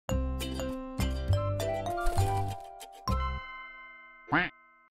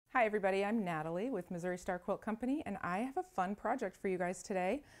Hi everybody, I'm Natalie with Missouri Star Quilt Company, and I have a fun project for you guys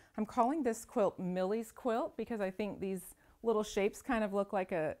today. I'm calling this quilt Millie's quilt because I think these little shapes kind of look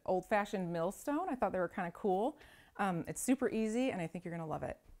like an old-fashioned millstone. I thought they were kind of cool. It's super easy and I think you're going to love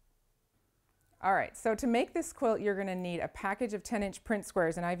it. All right, so to make this quilt you're going to need a package of 10-inch print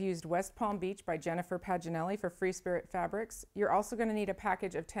squares, and I've used West Palm Beach by Jennifer Paganelli for Free Spirit Fabrics. You're also going to need a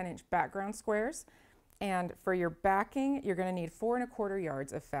package of 10-inch background squares. And for your backing, you're going to need 4 1/4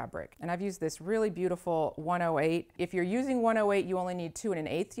 yards of fabric. And I've used this really beautiful 108. If you're using 108, you only need 2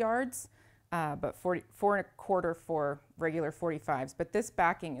 1/8 yards, but 4 1/4 for regular 45s. But this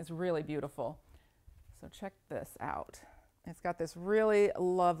backing is really beautiful. So check this out. It's got this really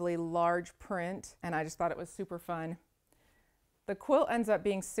lovely large print, and I just thought it was super fun. The quilt ends up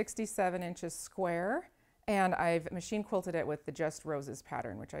being 67 inches square. And I've machine quilted it with the Just Roses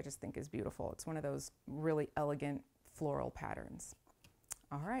pattern, which I just think is beautiful. It's one of those really elegant floral patterns.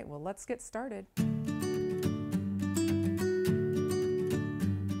 All right, well, let's get started.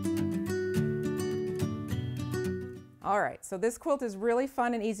 All right, so this quilt is really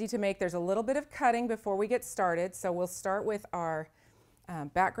fun and easy to make. There's a little bit of cutting before we get started. So we'll start with our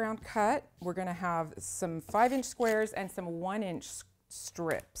background cut. We're gonna have some 5-inch squares and some 1-inch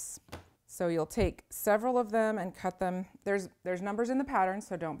strips. So you'll take several of them and cut them. There's numbers in the pattern,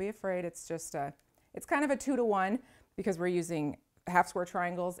 so don't be afraid. It's just it's kind of a 2 to 1 because we're using half square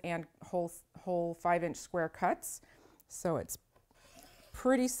triangles and whole 5-inch square cuts. So it's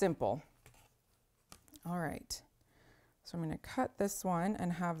pretty simple. All right, so I'm going to cut this one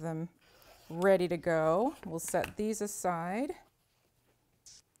and have them ready to go. We'll set these aside.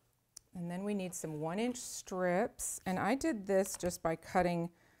 And then we need some 1-inch strips. And I did this just by cutting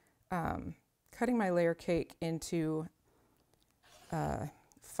my layer cake into a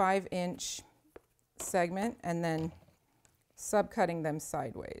 5-inch segment and then subcutting them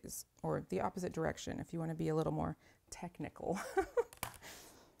sideways, or the opposite direction if you want to be a little more technical.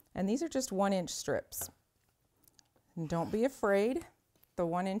 And these are just 1-inch strips. And don't be afraid. The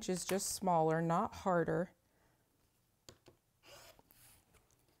 1 inch is just smaller, not harder.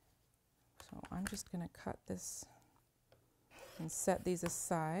 So I'm just going to cut this and set these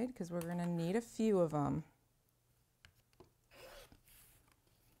aside because we're going to need a few of them.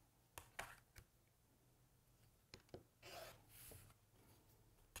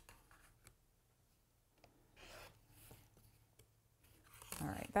 All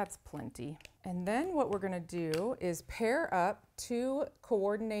right, that's plenty. And then what we're going to do is pair up 2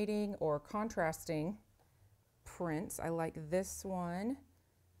 coordinating or contrasting prints. I like this one,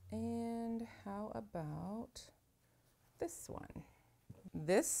 and how about this one?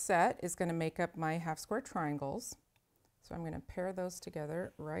 This set is going to make up my half square triangles. So I'm going to pair those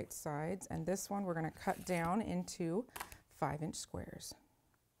together, right sides, and this one we're going to cut down into 5-inch squares.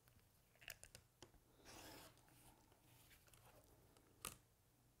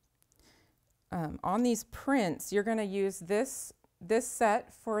 On these prints, you're going to use this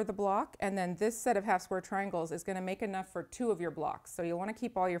set for the block, and then this set of half square triangles is going to make enough for 2 of your blocks. So you'll want to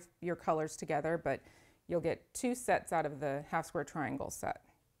keep all your colors together, but you'll get 2 sets out of the half square triangle set,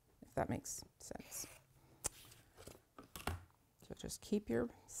 if that makes sense. So just keep your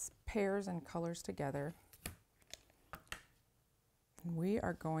pairs and colors together. And we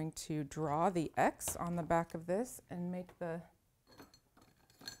are going to draw the X on the back of this and make the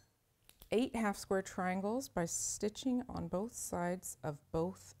 8 half square triangles by stitching on both sides of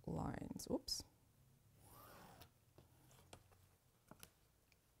both lines. Oops.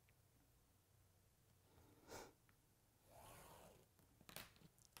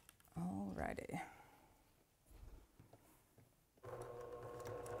 Alrighty.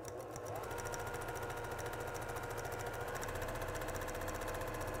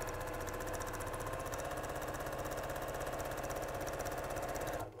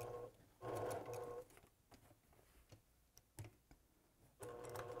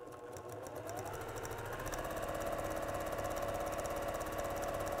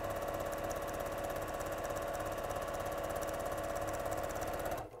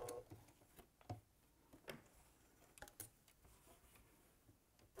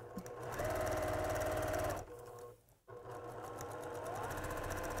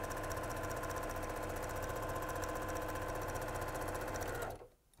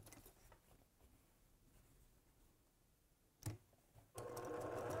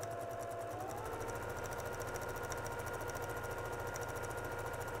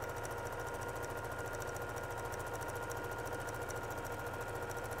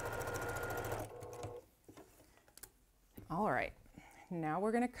 All right, now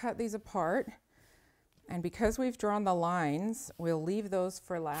we're going to cut these apart. And because we've drawn the lines, we'll leave those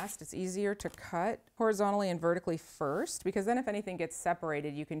for last. It's easier to cut horizontally and vertically first, because then if anything gets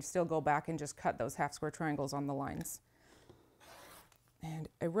separated, you can still go back and just cut those half square triangles on the lines. And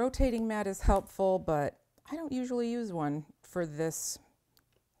a rotating mat is helpful, but I don't usually use one for this.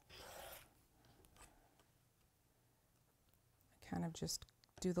 I kind of just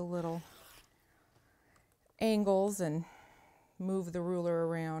do the little angles and move the ruler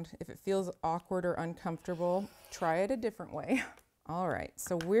around. If it feels awkward or uncomfortable, try it a different way. All right,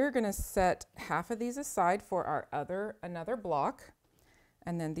 so we're gonna set half of these aside for our another block.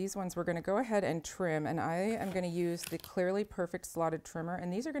 And then these ones we're gonna go ahead and trim, and I am gonna use the Clearly Perfect slotted trimmer,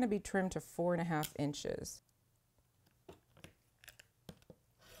 and these are gonna be trimmed to 4.5 inches.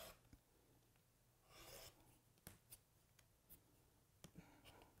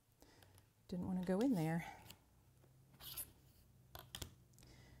 Didn't wanna go in there.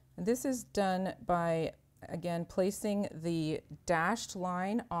 This is done by, again, placing the dashed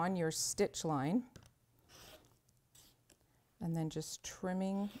line on your stitch line and then just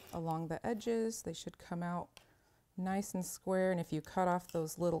trimming along the edges. They should come out nice and square, and if you cut off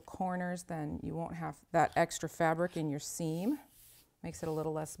those little corners, then you won't have that extra fabric in your seam. Makes it a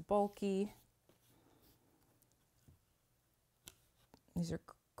little less bulky. These are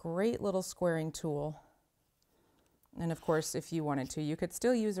great little squaring tool. And of course, if you wanted to, you could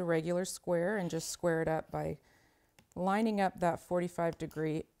still use a regular square and just square it up by lining up that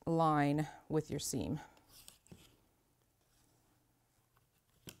 45-degree line with your seam.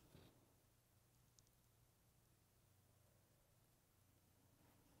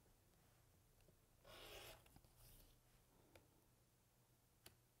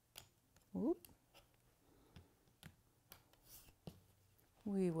 Oop.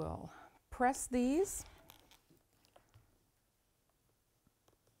 We will press these.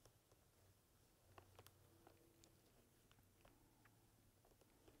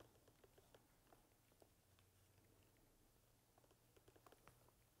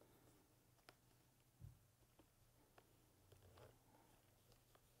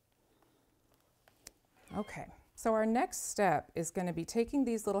 Okay, so our next step is going to be taking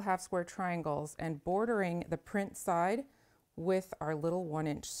these little half square triangles and bordering the print side with our little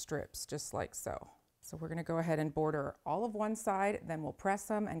 1-inch strips, just like so. So we're going to go ahead and border all of one side, then we'll press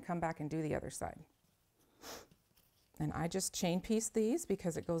them and come back and do the other side. And I just chain piece these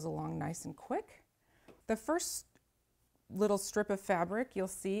because it goes along nice and quick. The first little strip of fabric you'll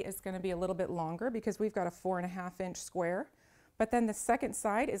see is going to be a little bit longer because we've got a 4.5-inch square. But then the second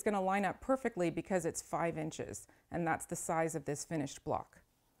side is going to line up perfectly because it's 5 inches, and that's the size of this finished block.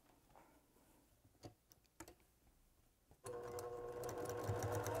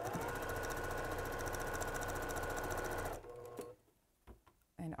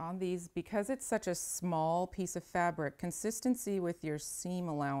 And on these, because it's such a small piece of fabric, consistency with your seam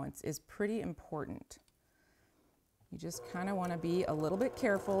allowance is pretty important. You just kind of want to be a little bit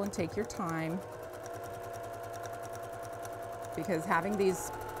careful and take your time, because having these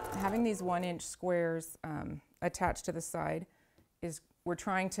 1-inch squares attached to the side is, we're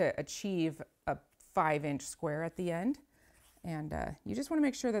trying to achieve a 5-inch square at the end. And you just want to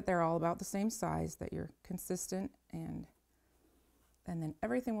make sure that they're all about the same size, that you're consistent, and then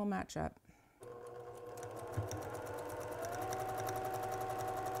everything will match up.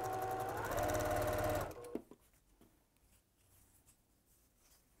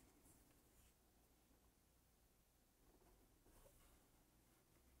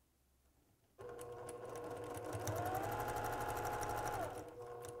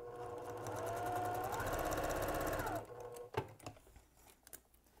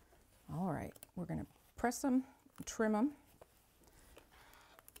 We're going to press them, trim them,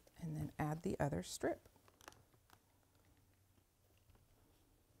 and then add the other strip.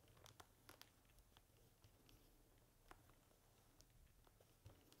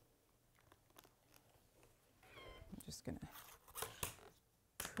 I'm just going to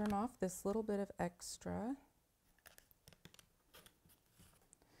trim off this little bit of extra.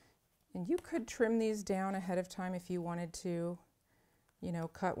 And you could trim these down ahead of time if you wanted to. You know,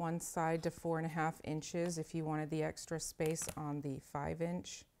 cut one side to 4.5 inches if you wanted the extra space on the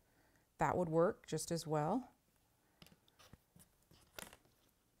 5-inch. That would work just as well.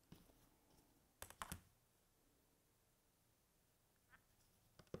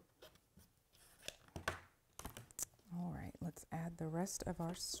 All right, let's add the rest of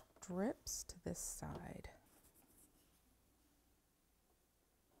our strips to this side.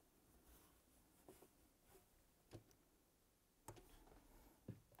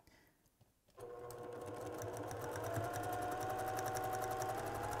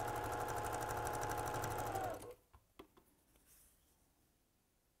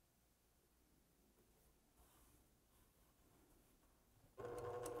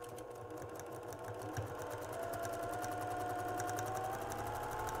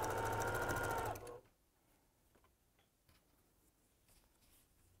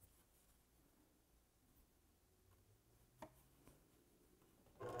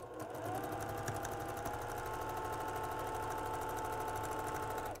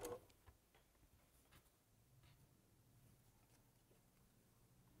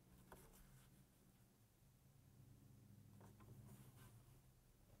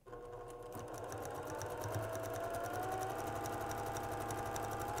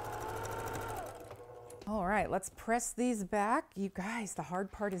 All right, let's press these back. You guys, the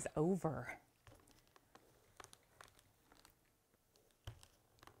hard part is over.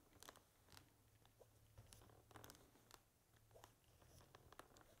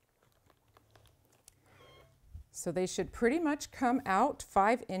 So they should pretty much come out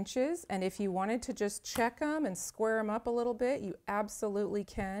 5 inches, and if you wanted to just check them and square them up a little bit, you absolutely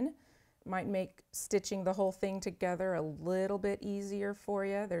can. It might make stitching the whole thing together a little bit easier for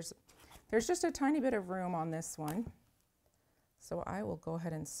you. There's just a tiny bit of room on this one. So I will go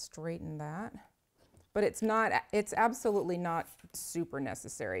ahead and straighten that. But it's absolutely not super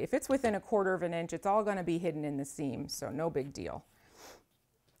necessary. If it's within 1/4 of an inch, it's all gonna be hidden in the seam, so no big deal.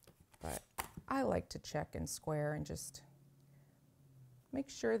 But I like to check and square and just make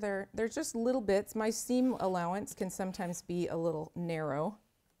sure they're just little bits. My seam allowance can sometimes be a little narrow.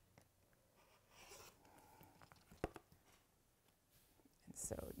 And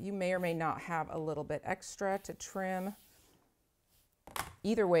so you may or may not have a little bit extra to trim.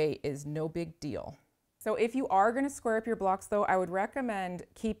 Either way is no big deal. So if you are going to square up your blocks though, I would recommend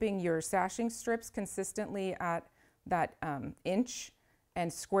keeping your sashing strips consistently at that inch and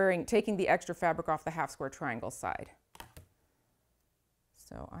taking the extra fabric off the 1/2 square triangle side.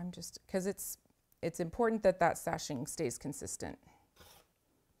 So I'm just, because it's important that that sashing stays consistent.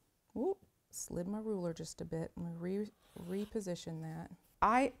 Ooh, slid my ruler just a bit. I'm going to reposition that.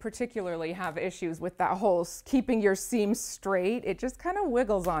 I particularly have issues with that whole keeping your seam straight. It just kind of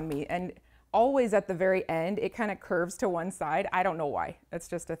wiggles on me, and always at the very end, it kind of curves to one side. I don't know why. That's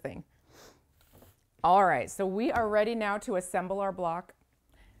just a thing. All right, so we are ready now to assemble our block.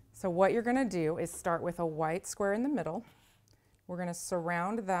 So what you're gonna do is start with a white square in the middle. We're gonna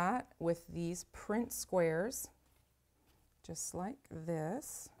surround that with these print squares, just like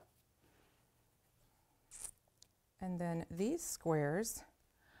this. And then these squares,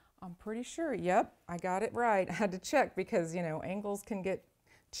 I'm pretty sure, yep, I got it right. I had to check because, you know, angles can get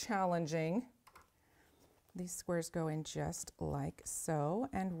challenging. These squares go in just like so,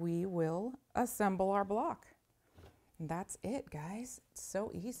 and we will assemble our block. And that's it, guys. It's so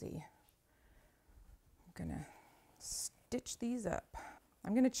easy. I'm gonna stitch these up.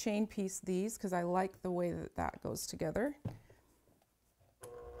 I'm gonna chain piece these because I like the way that that goes together.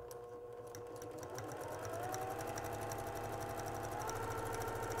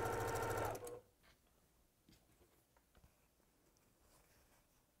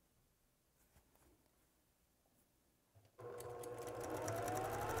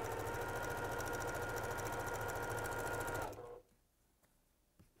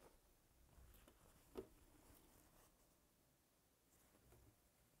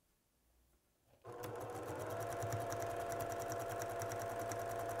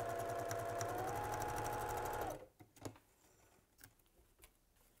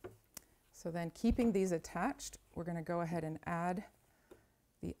 So then, keeping these attached, we're going to go ahead and add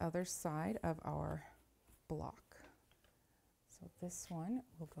the other side of our block. So this one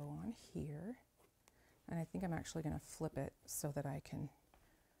will go on here, and I think I'm actually going to flip it so that I can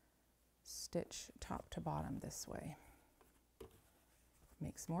stitch top to bottom this way.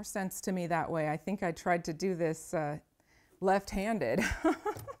 Makes more sense to me that way. I think I tried to do this left-handed. I've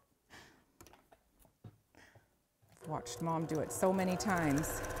watched Mom do it so many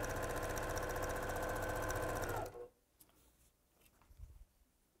times.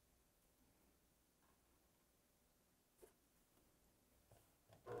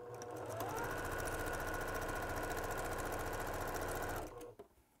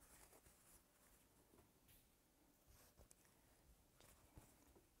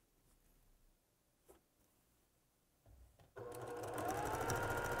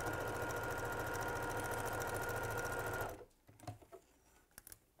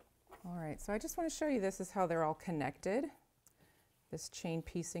 So I just want to show you this is how they're all connected. This chain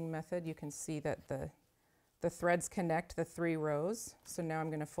piecing method, you can see that the threads connect the 3 rows. So now I'm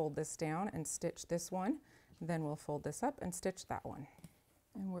going to fold this down and stitch this one. Then we'll fold this up and stitch that one.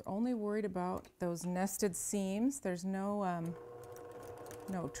 And we're only worried about those nested seams. There's no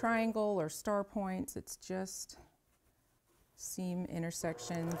triangle or star points. It's just seam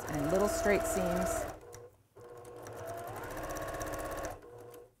intersections and little straight seams.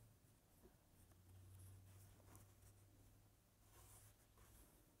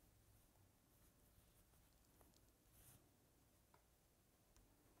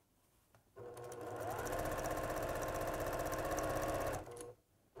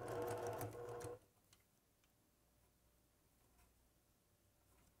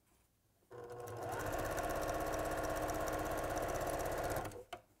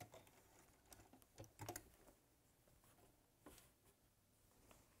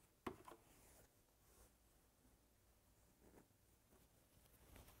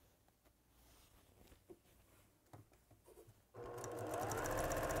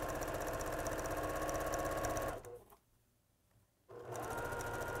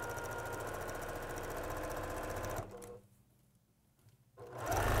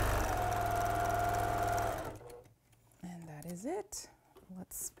 is it.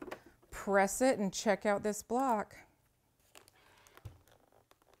 Let's press it and check out this block.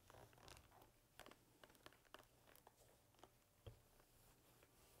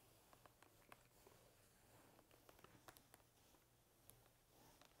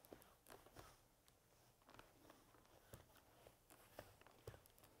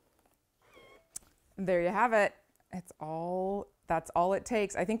 There you have it. That's all it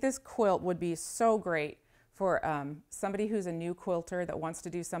takes. I think this quilt would be so great for somebody who's a new quilter that wants to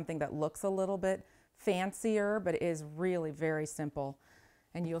do something that looks a little bit fancier, but is really very simple.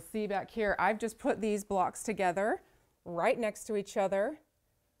 And you'll see back here, I've just put these blocks together right next to each other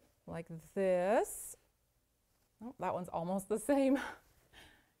like this. Oh, that one's almost the same.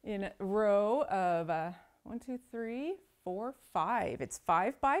 In a row of 1, 2, 3, 4, 5. It's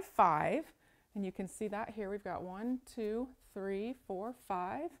 5 by 5. And you can see that here. We've got 1, 2, 3, 4,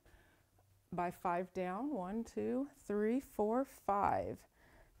 5 by 5 down. 1, 2, 3, 4, 5.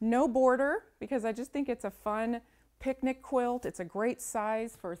 No border, because I just think it's a fun picnic quilt. It's a great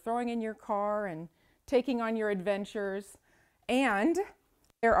size for throwing in your car and taking on your adventures. And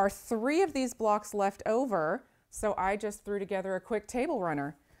there are 3 of these blocks left over, so I just threw together a quick table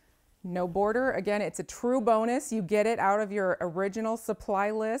runner. No border. Again, it's a true bonus. You get it out of your original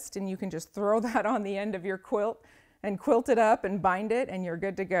supply list and you can just throw that on the end of your quilt and quilt it up and bind it and you're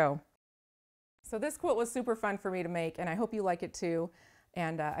good to go. So this quilt was super fun for me to make and I hope you like it too.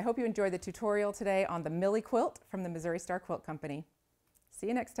 And I hope you enjoyed the tutorial today on the Millie quilt from the Missouri Star Quilt Company. See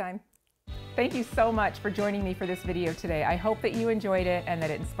you next time. Thank you so much for joining me for this video today. I hope that you enjoyed it and that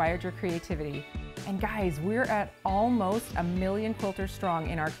it inspired your creativity. And guys, we're at almost 1 million quilters strong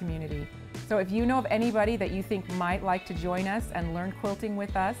in our community. So if you know of anybody that you think might like to join us and learn quilting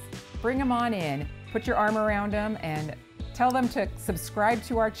with us, bring them on in, put your arm around them and tell them to subscribe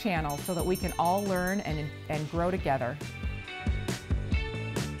to our channel so that we can all learn and grow together.